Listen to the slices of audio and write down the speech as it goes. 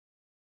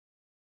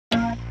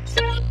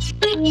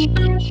Hello,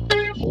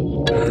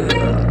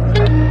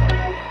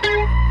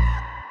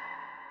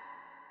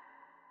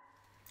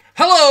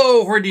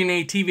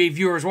 DNA TV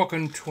viewers.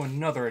 Welcome to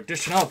another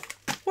edition of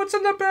What's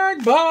in the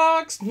Bag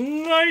Box?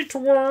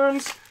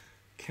 Nightworms.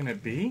 Can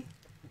it be?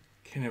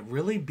 Can it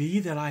really be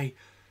that I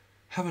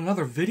have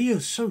another video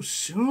so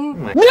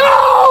soon?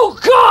 No!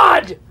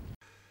 God!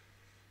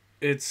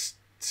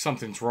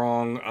 Something's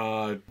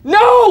wrong.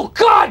 No!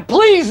 God,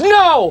 please,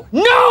 no!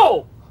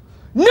 No!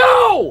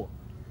 No!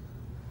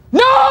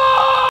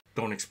 No!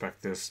 Don't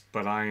expect this,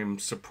 but I am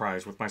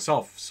surprised with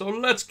myself. So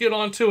let's get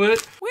on to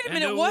it. Wait a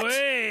minute, what?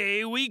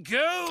 Away we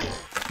go!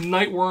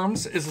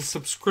 Nightworms is a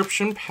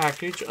subscription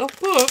package of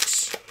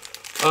books.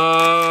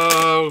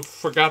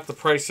 Forgot the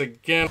price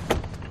again.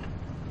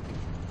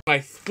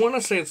 I want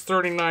to say it's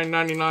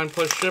 $39.99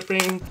 plus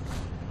shipping.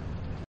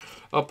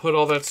 I'll put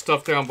all that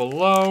stuff down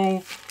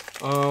below.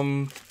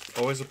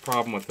 Always a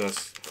problem with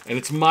this. And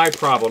it's my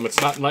problem.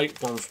 It's not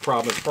Nightworm's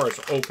problem as far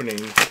as opening.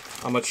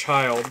 I'm a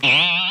child.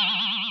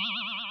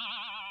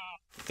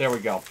 There we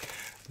go.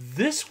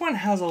 This one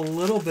has a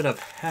little bit of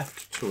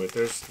heft to it.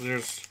 There's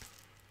a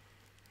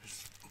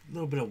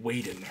little bit of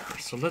weight in there.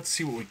 So let's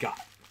see what we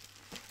got.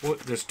 Well,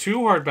 there's two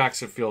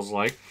hardbacks, it feels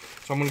like.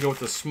 So I'm going to go with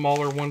the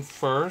smaller one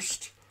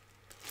first.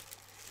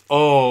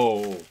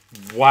 Oh,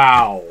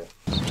 wow.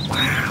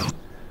 Wow.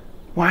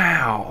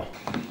 Wow.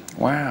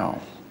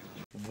 Wow.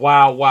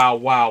 Wow, wow,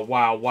 wow,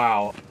 wow,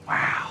 wow.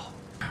 Wow.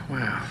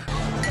 Wow.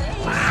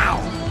 Wow.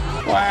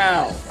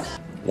 Wow.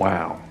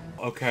 Wow.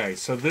 Okay,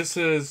 so this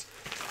is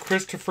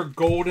Christopher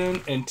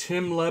Golden and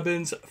Tim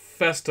Lebbins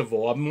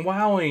Festival. I'm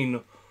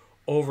wowing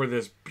over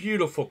this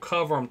beautiful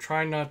cover. I'm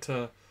trying not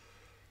to...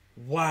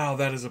 Wow,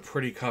 that is a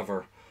pretty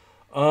cover.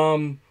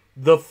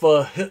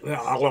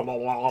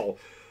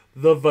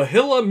 The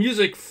Valhalla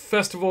Music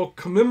Festival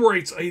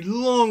commemorates a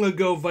long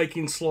ago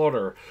Viking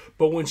slaughter.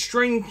 But when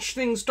strange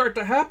things start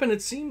to happen,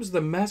 it seems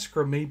the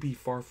massacre may be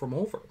far from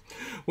over.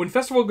 When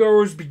festival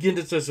goers begin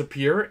to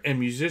disappear and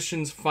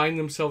musicians find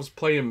themselves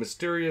playing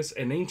mysterious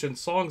and ancient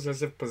songs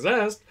as if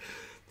possessed,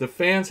 the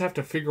fans have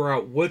to figure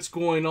out what's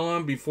going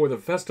on before the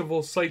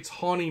festival site's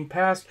haunting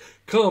past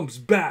comes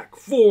back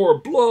for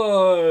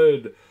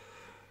blood.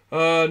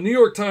 New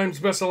York Times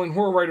bestselling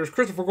horror writers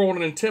Christopher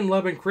Golden and Tim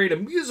Lebbins create a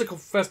musical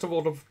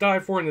festival to die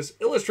for in this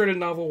illustrated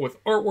novel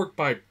with artwork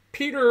by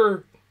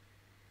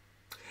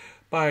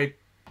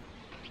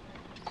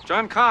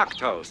John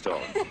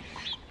Cocktoastone.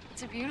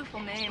 It's a beautiful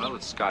name. Well,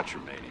 it's Scotch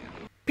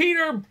Romanian.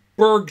 Peter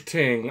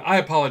Bergting. I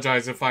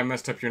apologize if I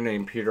messed up your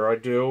name, Peter. I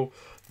do.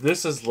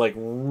 This is like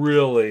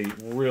really,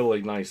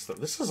 really nice.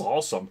 This is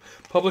awesome.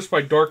 Published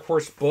by Dark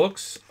Horse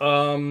Books.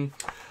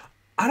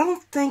 I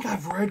don't think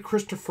I've read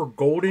Christopher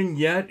Golden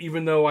yet,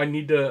 even though I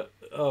need to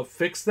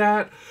fix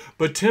that.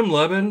 But Tim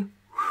Lebbins,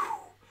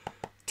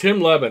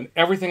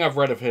 everything I've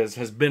read of his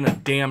has been a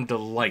damn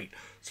delight.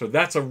 So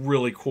that's a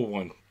really cool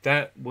one.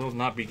 That will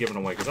not be given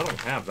away because I don't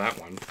have that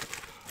one.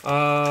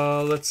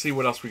 Let's see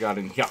what else we got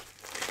in here.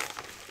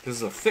 This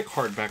is a thick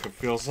hardback, it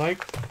feels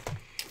like.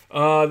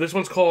 This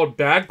one's called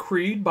Bad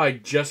Creed by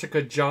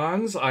Jessica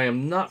Johns. I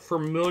am not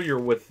familiar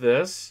with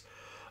this.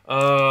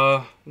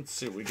 Let's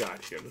see what we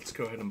got here. Let's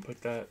go ahead and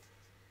put that.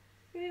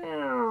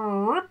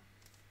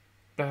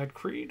 Bad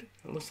Creed.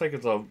 It looks like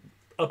it's a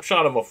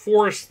upshot of a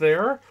forest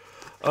there.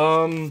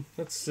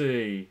 Let's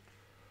see.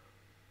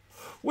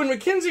 When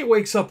Mackenzie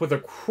wakes up with a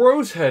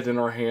crow's head in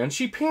her hand,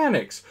 she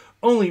panics.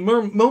 Only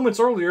moments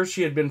earlier,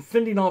 she had been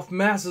fending off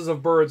masses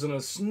of birds in a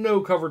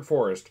snow-covered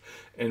forest.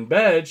 In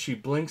bed, she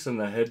blinks and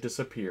the head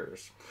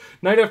disappears.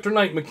 Night after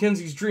night,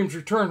 Mackenzie's dreams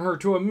return her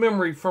to a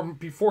memory from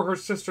before her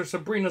sister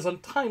Sabrina's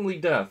untimely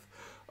death.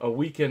 A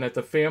weekend at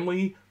the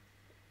family's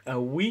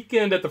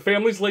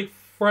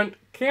lakefront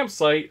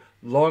campsite,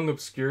 long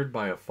obscured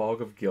by a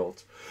fog of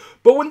guilt.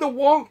 But when the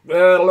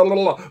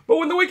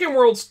weekend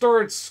world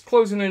starts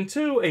closing in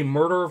too, a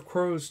murder of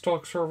crows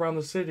stalks her around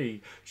the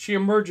city. She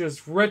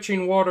emerges,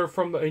 retching water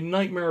from a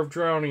nightmare of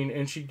drowning,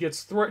 and she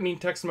gets threatening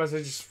text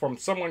messages from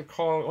someone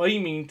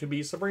claiming to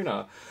be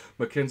Sabrina.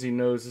 Mackenzie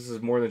knows this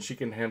is more than she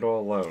can handle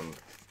alone.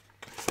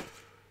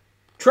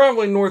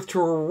 Traveling north to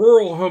her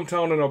rural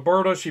hometown in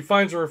Alberta, she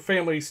finds her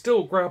family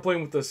still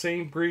grappling with the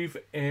same grief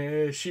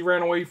as she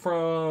ran away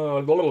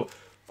from.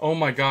 Oh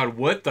my god,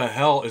 what the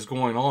hell is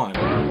going on?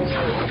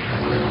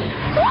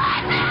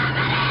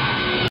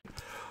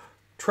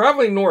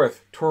 Traveling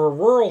north to her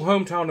rural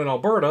hometown in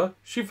Alberta,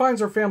 she finds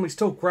her family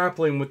still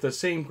grappling with the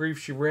same grief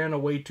she ran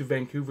away to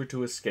Vancouver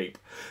to escape.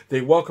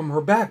 They welcome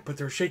her back, but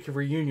their shaky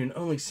reunion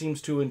only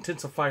seems to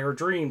intensify her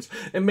dreams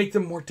and make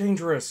them more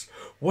dangerous.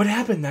 What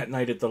happened that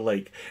night at the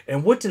lake,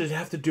 and what did it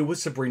have to do with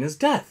Sabrina's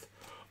death?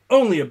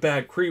 Only a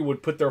bad creed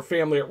would put their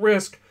family at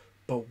risk,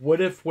 but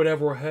what if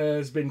whatever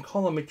has been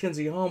calling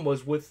Mackenzie home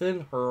was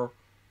within her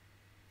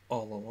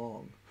all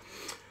along?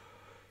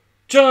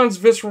 John's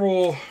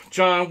visceral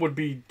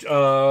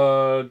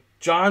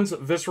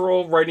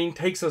writing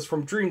takes us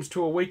from dreams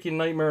to a waking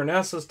nightmare and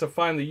asks us to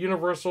find the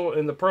universal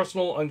in the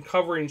personal,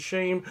 uncovering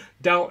shame,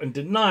 doubt, and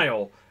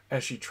denial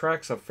as she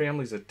tracks a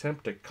family's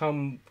attempt to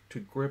come to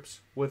grips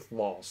with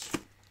loss.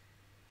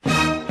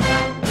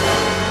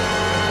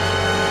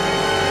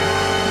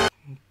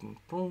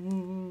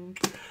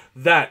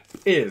 That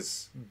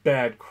is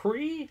Bad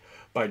Cree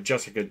by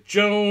Jessica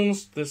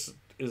Jones. This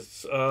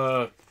is,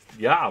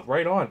 yeah,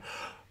 right on.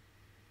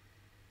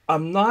 I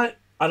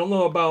don't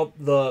know about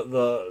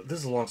this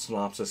is a long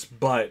synopsis,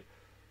 but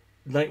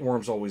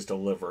Nightworms always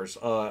delivers.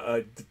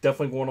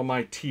 Definitely one of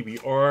my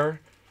TBR.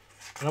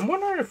 And I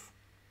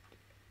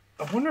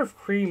wonder if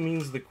Cree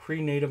means the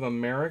Cree Native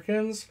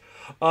Americans.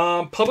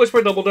 Published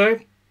by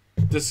Doubleday.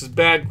 This is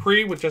Bad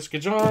Cree with Jessica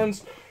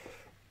Johns.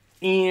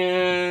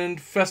 And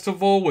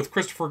Festival with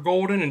Christopher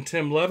Golden and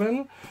Tim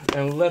Levin.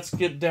 And let's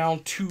get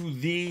down to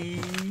the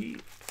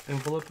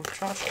envelope of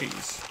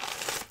tchotchkes.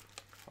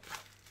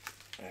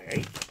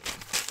 Alright.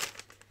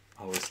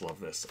 I always love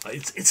this.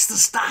 It's the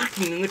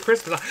stocking and the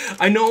Christmas.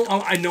 I know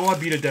I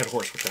beat a dead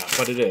horse with that,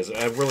 but it is.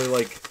 I really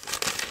like.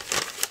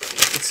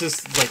 It's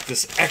just like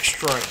this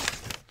extra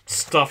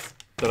stuff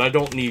that I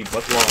don't need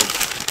but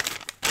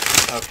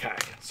love. Okay,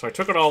 so I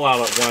took it all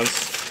out at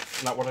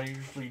once. Not what I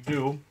usually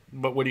do,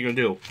 but what are you gonna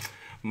do?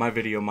 My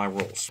video, my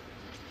rules.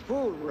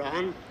 Who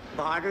run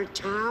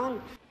Bartertown?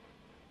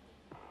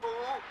 Who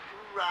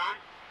run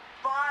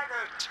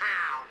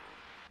Bartertown?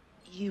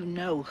 You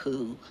know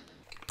who.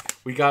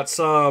 We got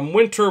some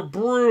winter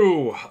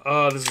brew.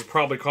 This is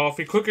probably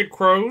coffee. Crooked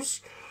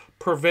Crows,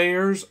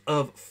 purveyors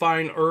of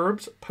fine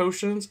herbs,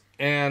 potions,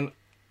 and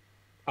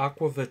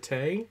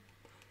aquavitae.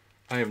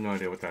 I have no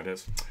idea what that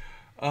is.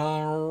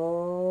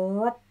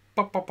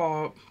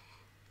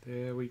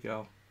 There we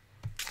go.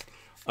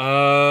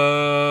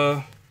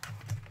 Got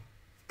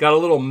a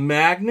little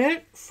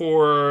magnet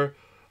for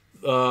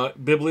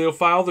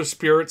Bibliophile. The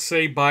spirits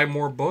say buy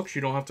more books.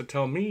 You don't have to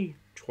tell me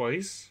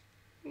twice.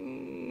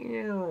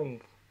 We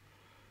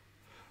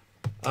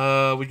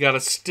got a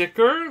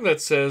sticker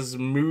that says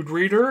mood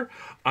reader.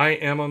 I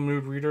am a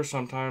mood reader.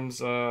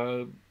 Sometimes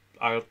I'll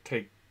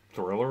take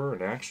thriller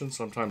and action,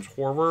 sometimes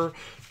horror,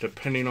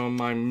 depending on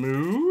my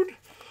mood.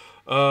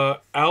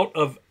 Out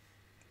of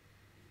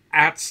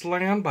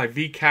Atsland by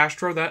V.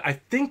 Castro. I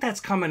think that's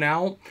coming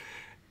out.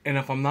 And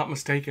if I'm not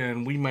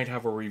mistaken, we might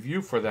have a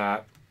review for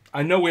that.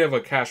 I know we have a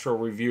Castro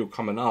review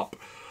coming up.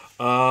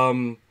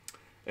 A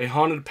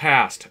Haunted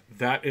Past.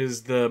 That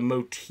is the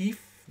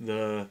motif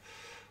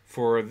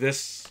for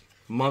this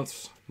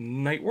month's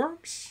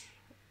Nightworms.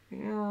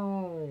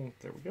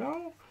 There we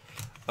go.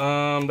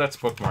 That's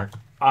bookmarked.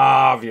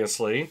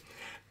 Obviously.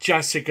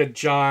 Jessica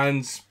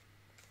Johns.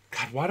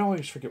 God, why do I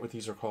always forget what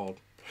these are called?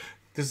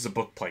 This is a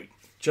book plate.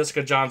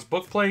 Jessica Johns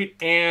book plate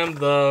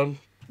and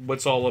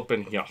what's all up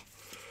in here.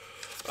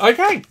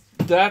 Okay,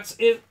 that's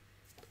it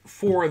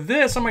for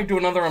this. I might do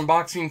another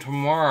unboxing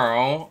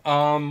tomorrow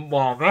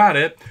while I'm at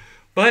it.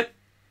 But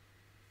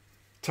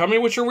tell me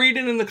what you're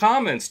reading in the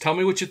comments. Tell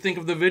me what you think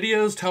of the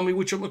videos. Tell me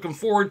what you're looking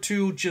forward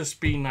to. Just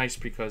be nice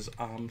because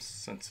I'm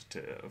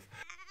sensitive.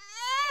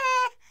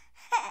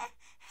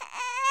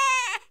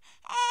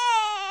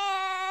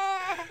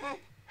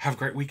 Have a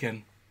great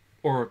weekend.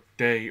 Or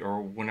day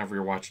or whenever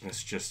you're watching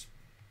this. Just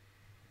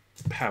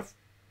have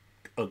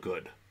a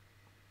good.